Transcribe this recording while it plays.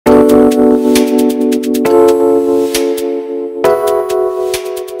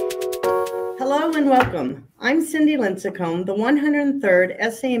Welcome. I'm Cindy Lincecum, the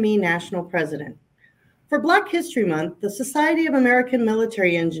 103rd SAME National President. For Black History Month, the Society of American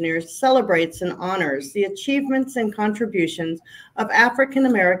Military Engineers celebrates and honors the achievements and contributions of African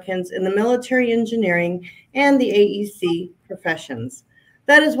Americans in the military engineering and the AEC professions.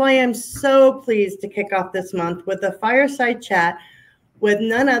 That is why I'm so pleased to kick off this month with a fireside chat with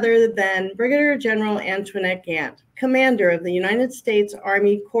none other than Brigadier General Antoinette Gant, Commander of the United States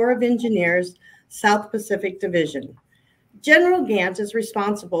Army Corps of Engineers, South Pacific Division. General Gant is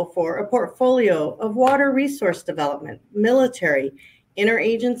responsible for a portfolio of water resource development, military,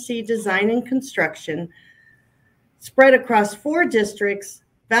 interagency design and construction, spread across 4 districts,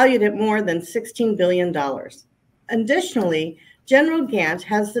 valued at more than $16 billion. Additionally, General Gant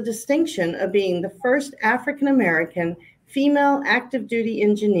has the distinction of being the first African-American female active duty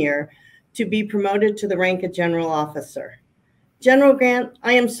engineer to be promoted to the rank of general officer. General Gant,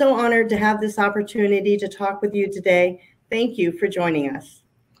 I am so honored to have this opportunity to talk with you today. Thank you for joining us.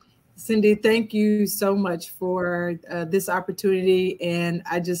 Cindy, thank you so much for this opportunity. And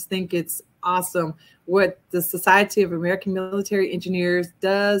I just think it's awesome what the Society of American Military Engineers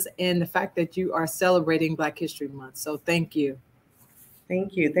does and the fact that you are celebrating Black History Month. So thank you.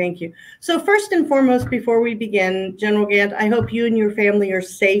 Thank you. Thank you. So first and foremost, before we begin, General Gant, I hope you and your family are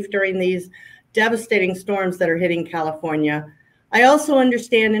safe during these devastating storms that are hitting California. I also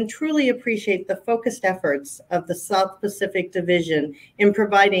understand and truly appreciate the focused efforts of the South Pacific Division in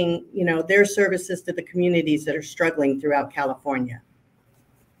providing, their services to the communities that are struggling throughout California.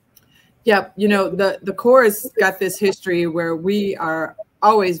 Yep. The Corps has got this history where we are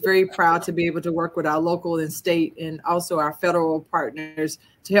always very proud to be able to work with our local and state and also our federal partners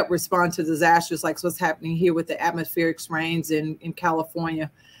to help respond to disasters like what's happening here with the atmospheric rains in California.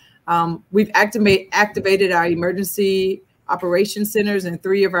 We've activated our emergency operations centers in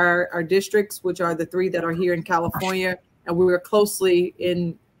 3 of our districts, which are the 3 that are here in California. And we were closely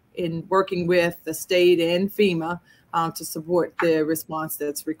in working with the state and FEMA to support the response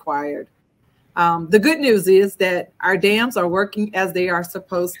that's required. The good news is that our dams are working as they are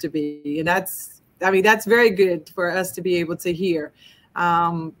supposed to be. And that's very good for us to be able to hear.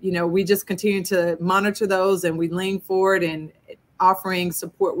 We just continue to monitor those and we lean forward and offering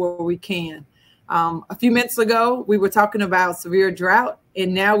support where we can. A few minutes ago, we were talking about severe drought,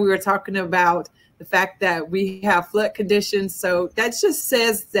 and now we were talking about the fact that we have flood conditions. So that just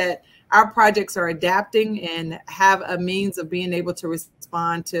says that our projects are adapting and have a means of being able to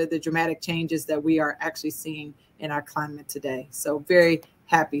respond to the dramatic changes that we are actually seeing in our climate today. So very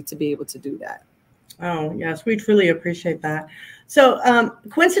happy to be able to do that. Oh, yes, we truly appreciate that. So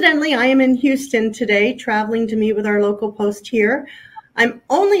coincidentally, I am in Houston today, traveling to meet with our local post here. I'm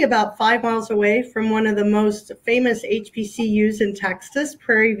only about 5 miles away from one of the most famous HBCUs in Texas,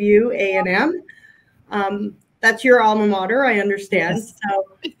 Prairie View A&M. That's your alma mater, I understand. Yes.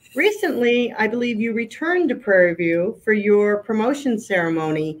 So recently, I believe you returned to Prairie View for your promotion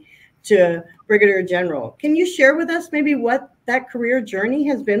ceremony to Brigadier General. Can you share with us maybe what that career journey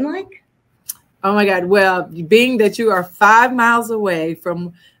has been like? Oh my God. Well, being that you are 5 miles away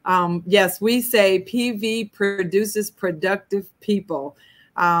from, yes, we say PV produces productive people.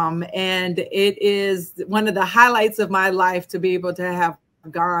 And it is one of the highlights of my life to be able to have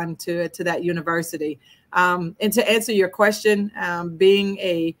gone to that university. And to answer your question, being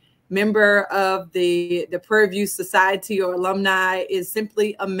a member of the Prairie View Society or alumni is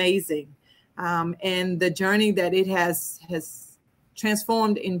simply amazing. And the journey that it has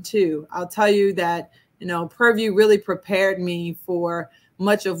transformed into, I'll tell you that, Prairie View really prepared me for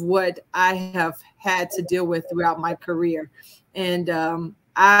much of what I have had to deal with throughout my career. And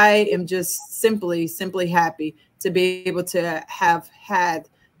I am just simply happy to be able to have had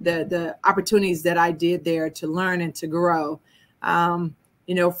the opportunities that I did there to learn and to grow.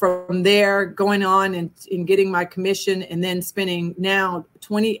 From there, going on and getting my commission and then spending now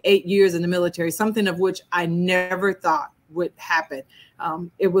 28 years in the military, something of which I never thought would happen.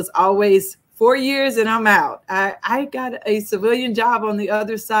 It was always 4 years and I'm out. I got a civilian job on the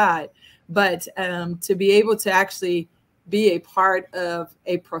other side, but to be able to actually be a part of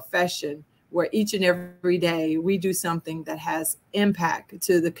a profession where each and every day we do something that has impact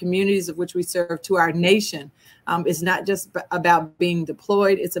to the communities of which we serve, to our nation. It's not just about being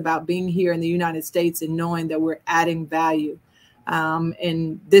deployed. It's about being here in the United States and knowing that we're adding value.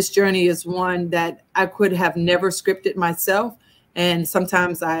 And this journey is one that I could have never scripted myself. And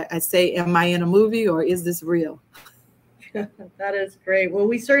sometimes I say, am I in a movie or is this real? That is great. Well,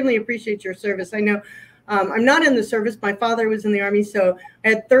 we certainly appreciate your service. I know I'm not in the service. My father was in the Army, so I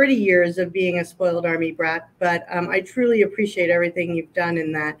had 30 years of being a spoiled Army brat, but I truly appreciate everything you've done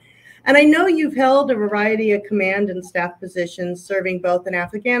in that. And I know you've held a variety of command and staff positions, serving both in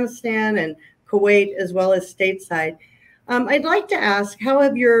Afghanistan and Kuwait, as well as stateside. I'd like to ask, how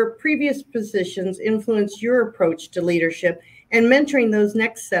have your previous positions influenced your approach to leadership and mentoring those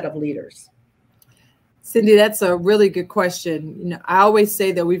next set of leaders? Cindy, that's a really good question. You know, I always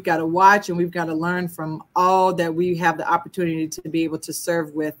say that we've got to watch and we've got to learn from all that we have the opportunity to be able to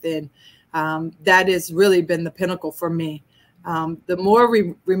serve with. And that has really been the pinnacle for me. The more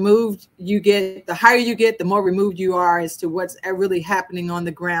removed you get, the higher you get, the more removed you are as to what's really happening on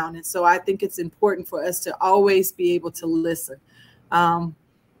the ground. And so I think it's important for us to always be able to listen.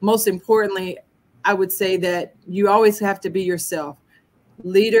 Most importantly, I would say that you always have to be yourself.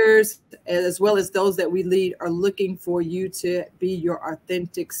 Leaders, as well as those that we lead, are looking for you to be your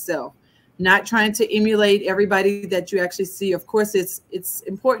authentic self, not trying to emulate everybody that you actually see. Of course, it's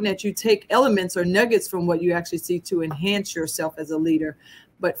important that you take elements or nuggets from what you actually see to enhance yourself as a leader.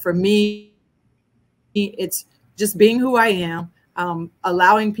 But for me, it's just being who I am,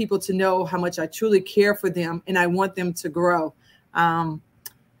 allowing people to know how much I truly care for them and I want them to grow. I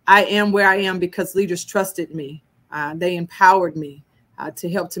am where I am because leaders trusted me. They empowered me to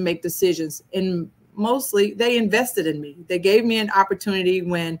help to make decisions. And mostly they invested in me. They gave me an opportunity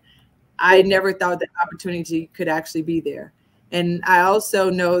when I never thought that opportunity could actually be there. And I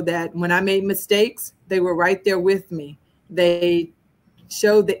also know that when I made mistakes, they were right there with me. They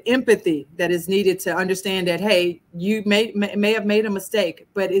showed the empathy that is needed to understand that, hey, you may have made a mistake,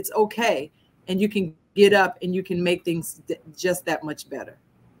 but it's okay. And you can get up and you can make things just that much better.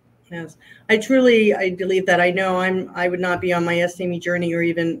 Yes, I believe that. I know I would not be on my SME journey or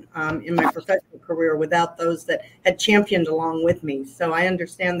even in my professional career without those that had championed along with me. So I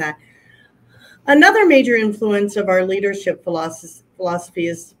understand that. Another major influence of our leadership philosophy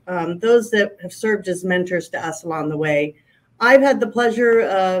is those that have served as mentors to us along the way. I've had the pleasure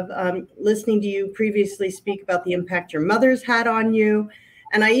of listening to you previously speak about the impact your mother's had on you.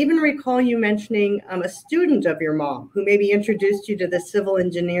 And I even recall you mentioning a student of your mom who maybe introduced you to the civil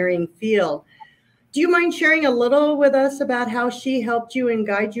engineering field. Do you mind sharing a little with us about how she helped you and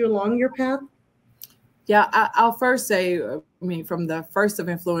guide you along your path? Yeah, I'll first say, I mean, from the first of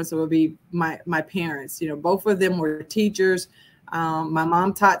influence, it would be my parents. You know, both of them were teachers. My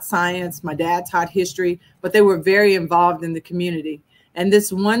mom taught science, my dad taught history, but they were very involved in the community. And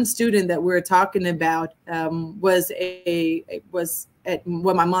this one student that we're talking about was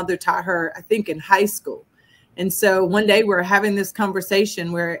what my mother taught her, I think, in high school. And so one day we're having this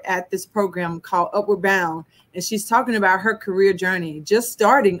conversation. We're at this program called Upward Bound, and she's talking about her career journey, just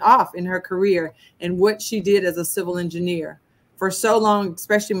starting off in her career and what she did as a civil engineer. For so long,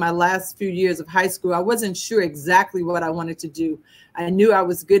 especially my last few years of high school, I wasn't sure exactly what I wanted to do. I knew I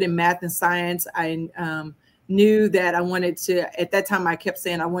was good in math and science. I knew that I wanted to, at that time, I kept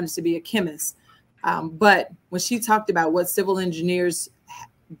saying I wanted to be a chemist. But when she talked about what civil engineers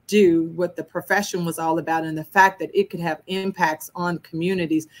do, what the profession was all about, and the fact that it could have impacts on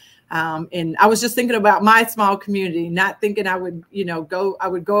communities. And I was just thinking about my small community, not thinking I would, I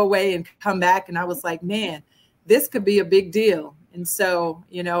would go away and come back. And I was like, man, this could be a big deal. And so,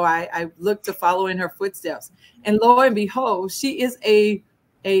 I looked to follow in her footsteps. And lo and behold, she is a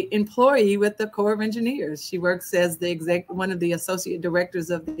employee with the Corps of Engineers. She works as one of the associate directors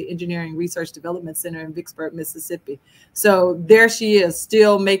of the Engineering Research Development Center in Vicksburg, Mississippi. So there she is,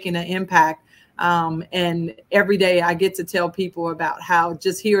 still making an impact. And every day I get to tell people about how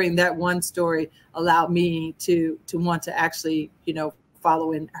just hearing that one story allowed me to want to actually,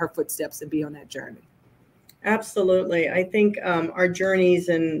 follow in her footsteps and be on that journey. Absolutely. I think our journeys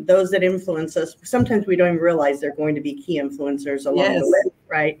and those that influence us, sometimes we don't even realize they're going to be key influencers along the way,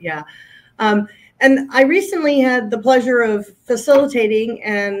 right? Yeah. And I recently had the pleasure of facilitating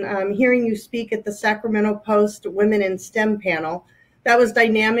and hearing you speak at the Sacramento Post Women in STEM panel. That was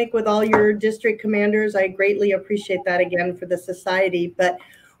dynamic with all your district commanders. I greatly appreciate that again for the society. But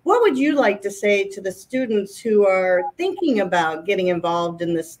what would you like to say to the students who are thinking about getting involved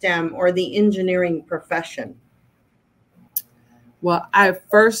in the STEM or the engineering profession? Well, I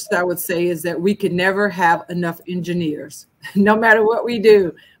would say is that we can never have enough engineers, no matter what we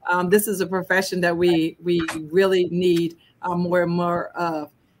do. This is a profession that we really need more and more of,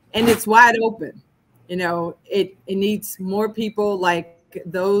 and it's wide open. It needs more people like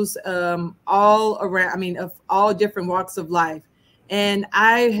those all around. Of all different walks of life. And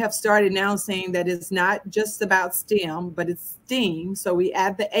I have started now saying that it's not just about STEM, but it's STEAM. So we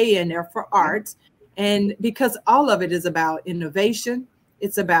add the A in there for arts. And because all of it is about innovation,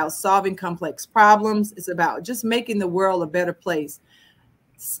 it's about solving complex problems. It's about just making the world a better place.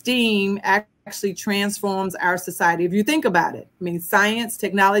 STEAM actually transforms our society. If you think about it, I mean, science,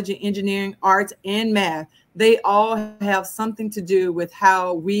 technology, engineering, arts, and math, they all have something to do with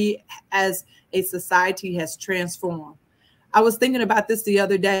how we as a society has transformed. I was thinking about this the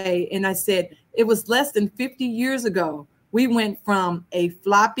other day, and I said, it was less than 50 years ago. We went from a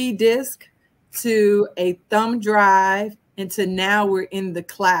floppy disk to a thumb drive, and to now we're in the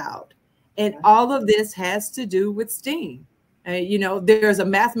cloud. And all of this has to do with STEAM. You know, there's a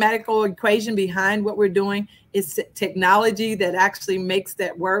mathematical equation behind what we're doing. It's technology that actually makes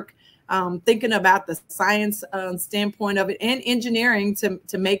that work. Thinking about the science standpoint of it, and engineering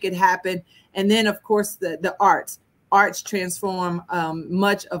to make it happen. And then, of course, the arts. Arts transform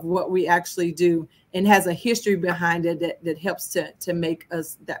much of what we actually do, and has a history behind it that helps to make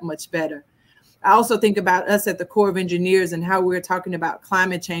us that much better. I also think about us at the Corps of Engineers and how we're talking about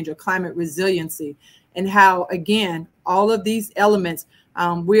climate change or climate resiliency, and how, again, all of these elements,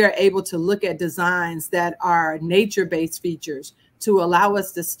 we are able to look at designs that are nature-based features to allow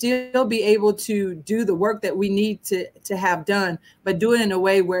us to still be able to do the work that we need to have done, but do it in a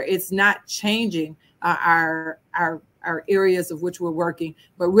way where it's not changing our areas of which we're working,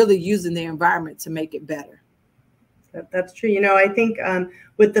 but really using the environment to make it better. That's true. You know, I think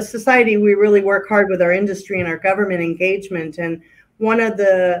with the society, we really work hard with our industry and our government engagement. And one of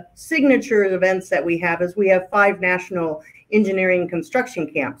the signature events that we have is we have 5 national engineering construction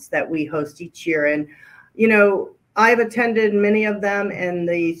camps that we host each year. And, you know, I've attended many of them, and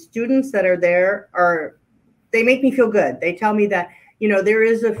the students that are there they make me feel good. They tell me that, you know, there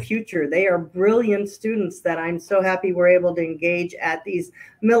is a future. They are brilliant students that I'm so happy we're able to engage at these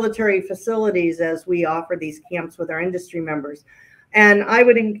military facilities as we offer these camps with our industry members. And I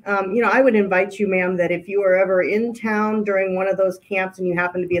would, you know, I would invite you, ma'am, that if you are ever in town during one of those camps and you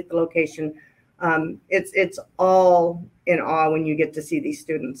happen to be at the location, it's all in awe when you get to see these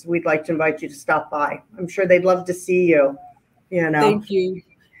students. We'd like to invite you to stop by. I'm sure they'd love to see you. You know. Thank you.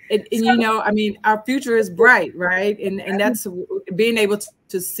 And you know, I mean, our future is bright, right? And that's being able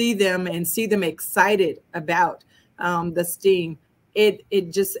to see them and see them excited about the STEAM.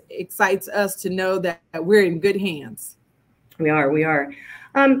 It just excites us to know that we're in good hands. We are.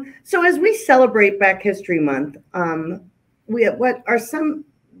 So as we celebrate Black History Month, we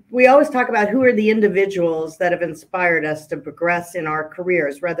always talk about who are the individuals that have inspired us to progress in our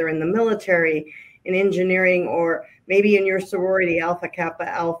careers, whether in the military, in engineering, or maybe in your sorority, Alpha Kappa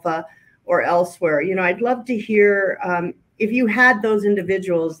Alpha, or elsewhere. You know, I'd love to hear if you had those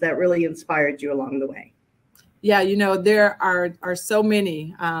individuals that really inspired you along the way. Yeah, you know, there are so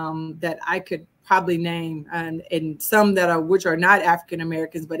many that I could probably name, and some that which are not African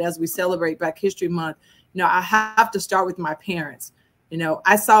Americans, but as we celebrate Black History Month, you know, I have to start with my parents. You know,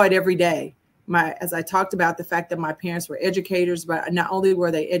 I saw it every day. As I talked about the fact that my parents were educators, but not only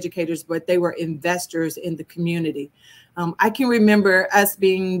were they educators, but they were investors in the community. I can remember us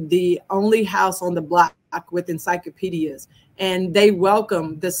being the only house on the block with encyclopedias, and they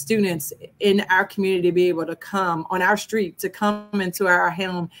welcomed the students in our community to be able to come on our street, to come into our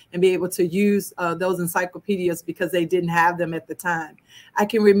home and be able to use those encyclopedias because they didn't have them at the time. I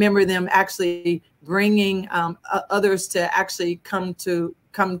can remember them actually bringing others to actually come to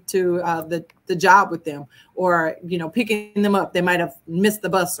the job with them, or, you know, picking them up. They might have missed the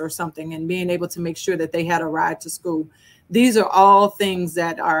bus or something, and being able to make sure that they had a ride to school. These are all things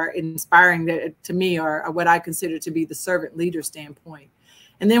that are inspiring, that to me are what I consider to be the servant leader standpoint.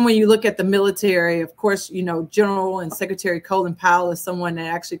 And then when you look at the military, of course, you know, General and Secretary Colin Powell is someone that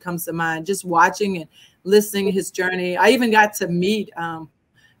actually comes to mind, just watching and listening to his journey. I even got to meet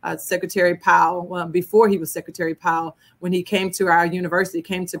Secretary Powell before he was Secretary Powell, when he came to our university,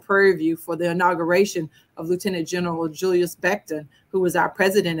 came to Prairie View for the inauguration of Lieutenant General Julius Becton, who was our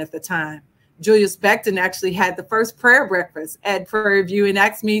president at the time. Julius Becton actually had the first prayer breakfast at Prairie View and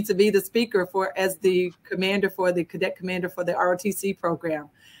asked me to be the speaker as the commander for the cadet commander for the ROTC program.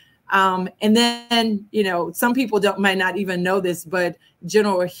 And then, you know, some people might not even know this, but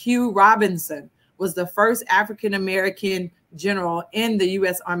General Hugh Robinson was the first African-American general in the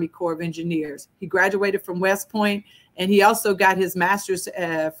U.S. Army Corps of Engineers. He graduated from West Point, and he also got his master's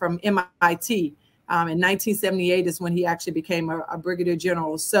from MIT. In 1978 is when he actually became a brigadier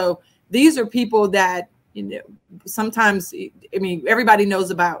general. So these are people that, you know, sometimes, I mean, everybody knows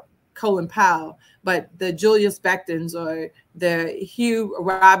about Colin Powell, but the Julius Bectons or the Hugh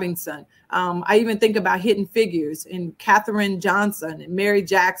Robinson. I even think about Hidden Figures and Katherine Johnson and Mary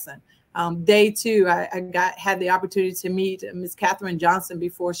Jackson. They too, I had the opportunity to meet Miss Katherine Johnson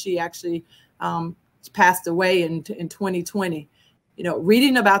before she actually passed away in 2020. You know,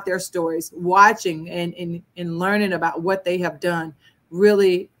 reading about their stories, watching and learning about what they have done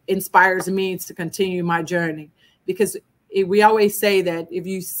really inspires me to continue my journey. Because we always say that if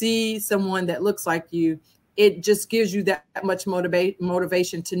you see someone that looks like you, it just gives you that much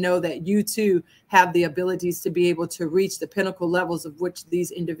motivation to know that you too have the abilities to be able to reach the pinnacle levels of which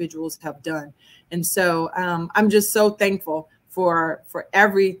these individuals have done. And so I'm just so thankful for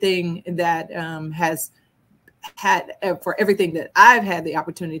everything that has had, for everything that I've had the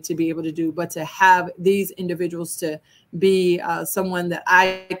opportunity to be able to do, but to have these individuals to be someone that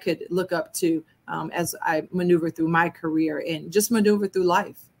I could look up to as I maneuver through my career and just maneuver through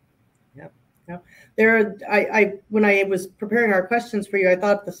life. Yep. Yep. When I was preparing our questions for you, I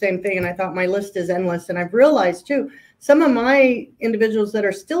thought the same thing, and I thought my list is endless. And I've realized too, some of my individuals that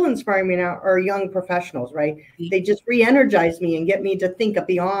are still inspiring me now are young professionals, right? They just re-energize me and get me to think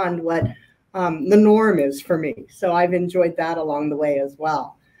beyond what the norm is for me. So I've enjoyed that along the way as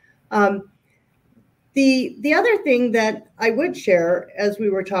well. The other thing that I would share as we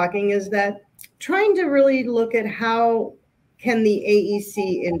were talking is that trying to really look at how can the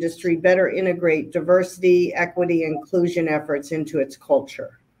AEC industry better integrate diversity, equity, inclusion efforts into its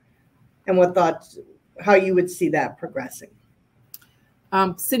culture, and what thoughts, how you would see that progressing.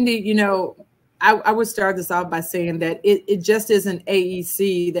 Cindy, you know, I would start this off by saying that it just isn't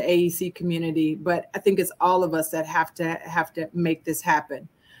AEC, the AEC community, but I think it's all of us that have to make this happen.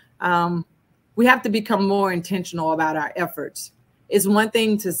 We have to become more intentional about our efforts. It's one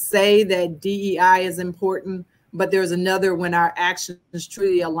thing to say that DEI is important, but there's another when our actions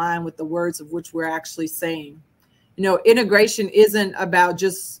truly align with the words of which we're actually saying. You know, integration isn't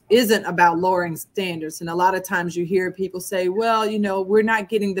about lowering standards. And a lot of times you hear people say, well, you know, we're not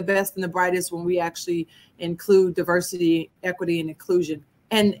getting the best and the brightest when we actually include diversity, equity, and inclusion.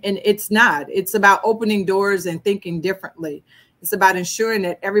 And it's not. It's about opening doors and thinking differently. It's about ensuring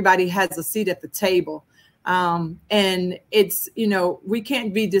that everybody has a seat at the table. And it's, you know, we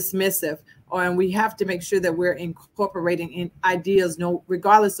can't be dismissive, and we have to make sure that we're incorporating in ideas,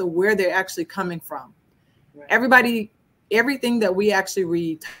 regardless of where they're actually coming from. Right. Everything that we actually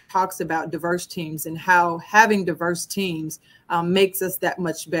read talks about diverse teams and how having diverse teams makes us that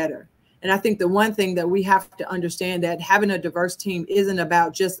much better. And I think the one thing that we have to understand, that having a diverse team isn't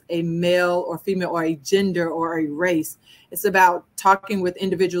about just a male or female or a gender or a race. It's about talking with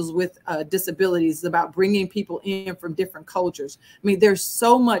individuals with disabilities. It's about bringing people in from different cultures. I mean, there's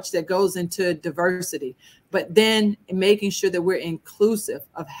so much that goes into diversity, but then making sure that we're inclusive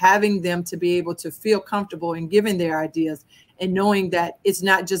of having them to be able to feel comfortable in giving their ideas and knowing that it's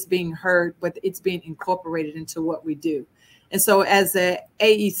not just being heard, but it's being incorporated into what we do. And so as the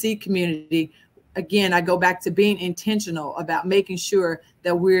AEC community, again, I go back to being intentional about making sure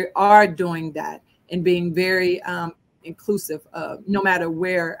that we are doing that and being very inclusive, no matter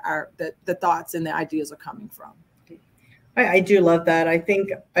where the thoughts and the ideas are coming from. I do love that. I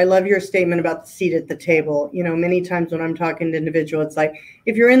think I love your statement about the seat at the table. You know, many times when I'm talking to individuals, it's like,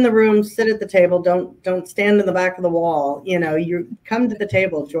 if you're in the room, sit at the table. Don't stand in the back of the wall. You know, you come to the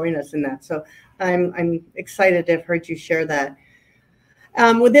table, join us in that. So I'm excited to have heard you share that.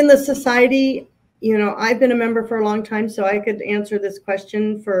 Within the society, you know, I've been a member for a long time, so I could answer this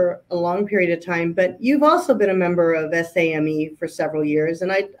question for a long period of time, but you've also been a member of SAME for several years.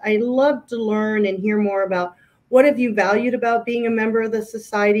 And I love to learn and hear more about what have you valued about being a member of the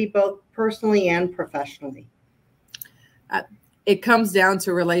society, both personally and professionally? It comes down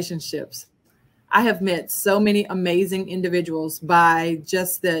to relationships. I have met so many amazing individuals by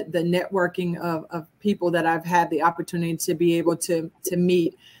just the networking of people that I've had the opportunity to be able to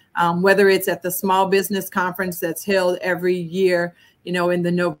meet, whether it's at the small business conference that's held every year, you know, in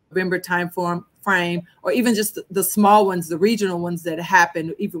the November frame, or even just the small ones, the regional ones that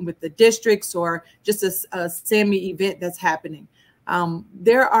happen, even with the districts, or just a SAME event that's happening.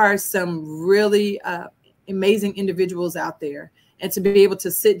 There are some really amazing individuals out there. And to be able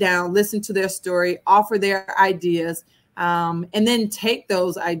to sit down, listen to their story, offer their ideas, and then take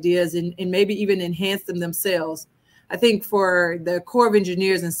those ideas and maybe even enhance them themselves. I think for the Corps of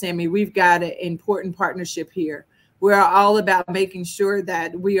Engineers and SAME, we've got an important partnership here. We're all about making sure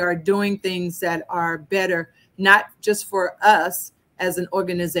that we are doing things that are better, not just for us as an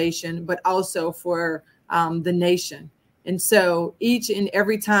organization, but also for the nation. And so each and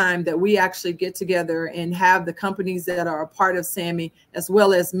every time that we actually get together and have the companies that are a part of SAME, as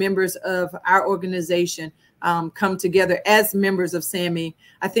well as members of our organization, come together as members of SAME,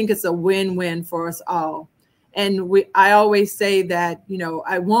 I think it's a win-win for us all. And I always say that, you know,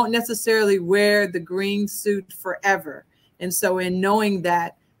 I won't necessarily wear the green suit forever. And so in knowing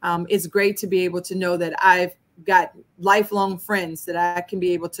that, it's great to be able to know that I've got lifelong friends that I can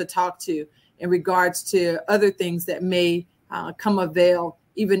be able to talk to in regards to other things that may come avail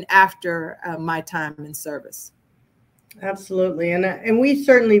even after my time in service. Absolutely. And we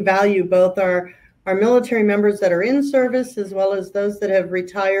certainly value both our military members that are in service, as well as those that have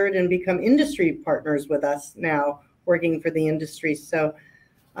retired and become industry partners with us now, working for the industry. So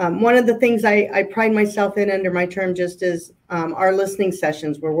one of the things I pride myself in under my term just is our listening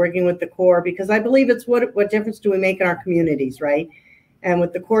sessions. We're working with the Corps because I believe it's what difference do we make in our communities, right? And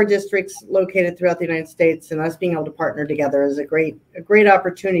with the Corps districts located throughout the United States, and us being able to partner together is a great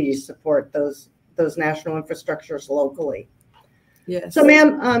opportunity to support those national infrastructures locally. Yes. So,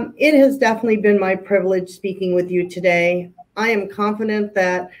 ma'am, it has definitely been my privilege speaking with you today. I am confident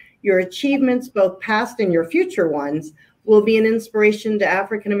that your achievements, both past and your future ones, will be an inspiration to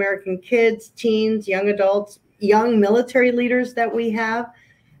African American kids, teens, young adults, young military leaders that we have.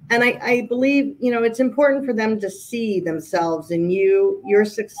 And I believe, it's important for them to see themselves in you, your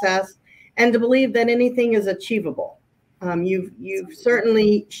success, and to believe that anything is achievable. You've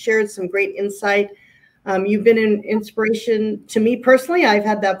certainly shared some great insight. You've been an inspiration to me personally. I've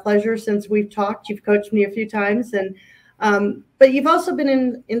had that pleasure since we've talked. You've coached me a few times, but you've also been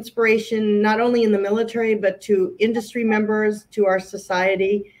an inspiration not only in the military, but to industry members, to our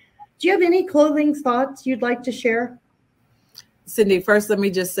society. Do you have any closing thoughts you'd like to share? Cindy, first, let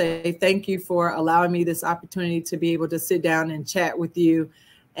me just say thank you for allowing me this opportunity to be able to sit down and chat with you.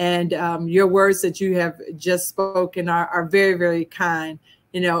 And your words that you have just spoken are very, very kind.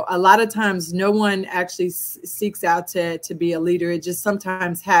 A lot of times no one actually seeks out to be a leader. It just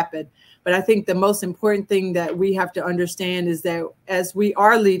sometimes happens. But I think the most important thing that we have to understand is that as we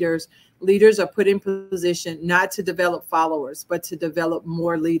are leaders, leaders are put in position not to develop followers, but to develop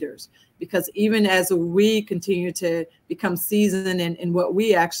more leaders. Because even as we continue to become seasoned in what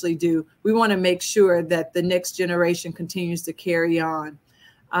we actually do, we want to make sure that the next generation continues to carry on.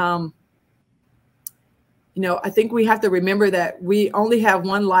 I think we have to remember that we only have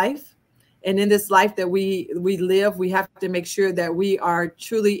one life. And in this life that we live, we have to make sure that we are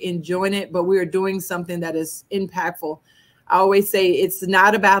truly enjoying it, but we are doing something that is impactful. I always say it's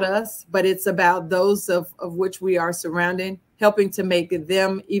not about us, but it's about those of which we are surrounding, helping to make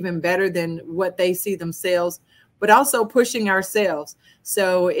them even better than what they see themselves, but also pushing ourselves.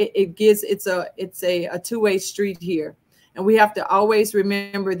 So it's a two-way street here. And we have to always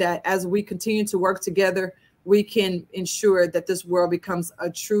remember that as we continue to work together, we can ensure that this world becomes a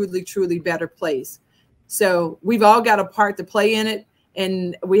truly, truly better place. So we've all got a part to play in it.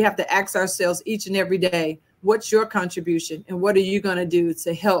 And we have to ask ourselves each and every day, what's your contribution and what are you going to do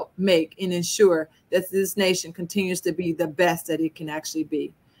to help make and ensure that this nation continues to be the best that it can actually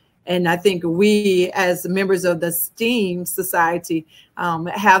be? And I think we, as members of the STEAM society,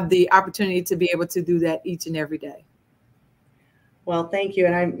 have the opportunity to be able to do that each and every day. Well, thank you.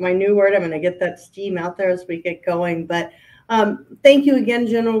 And my new word, I'm going to get that STEAM out there as we get going. But thank you again,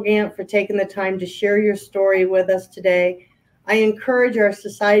 General Gant, for taking the time to share your story with us today. I encourage our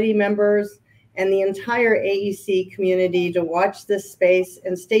society members and the entire AEC community to watch this space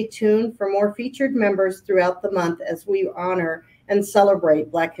and stay tuned for more featured members throughout the month as we honor and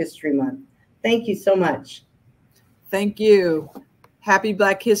celebrate Black History Month. Thank you so much. Thank you. Happy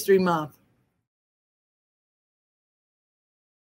Black History Month.